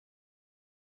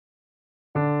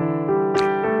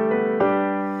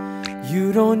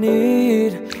You don't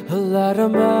need a lot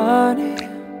of money,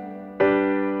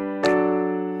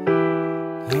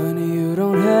 honey, you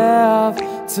don't have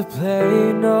to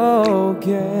play no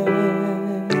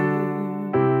games.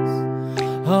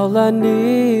 All I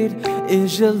need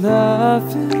is your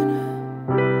loving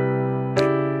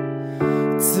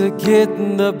to get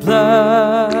the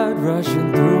blood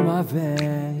rushing through my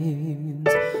veins.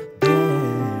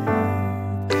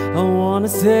 Babe, I wanna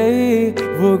say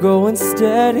we're going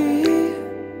steady,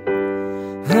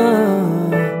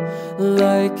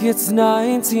 like it's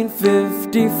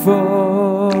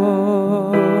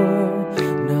 1954.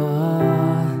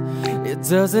 Nah, it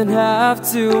doesn't have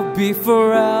to be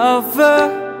forever,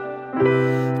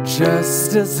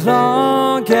 just as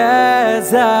long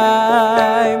as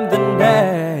I'm the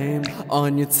name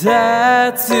on your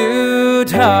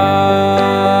tattooed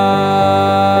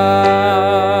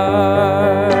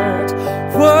heart.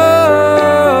 Whoa,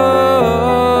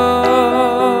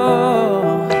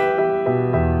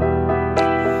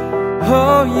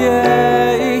 oh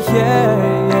yeah,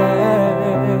 yeah,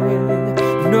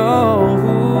 yeah. No,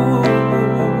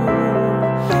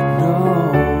 no.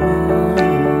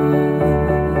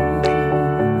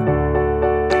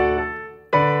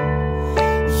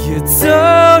 You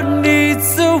don't need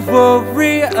to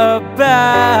worry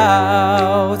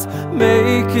about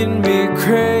making me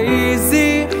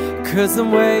crazy, 'cause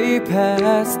I'm way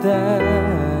past that.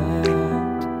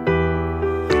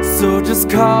 So just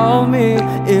call me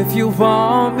if you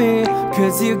want me,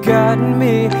 'cause you got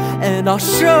me, and I'll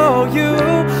show you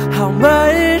how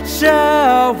much I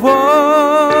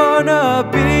wanna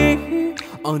be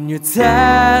on your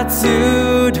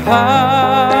tattooed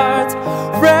heart.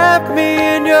 Wrap me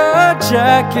in your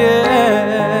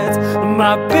jacket,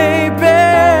 my baby,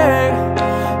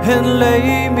 and lay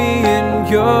me in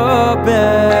your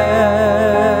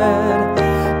bed,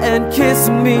 and kiss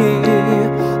me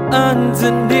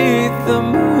underneath the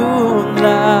moonlight.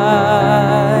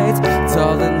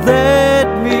 Darling, let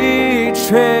me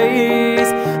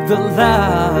trace the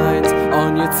lines on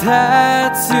your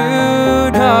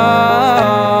tattooed heart.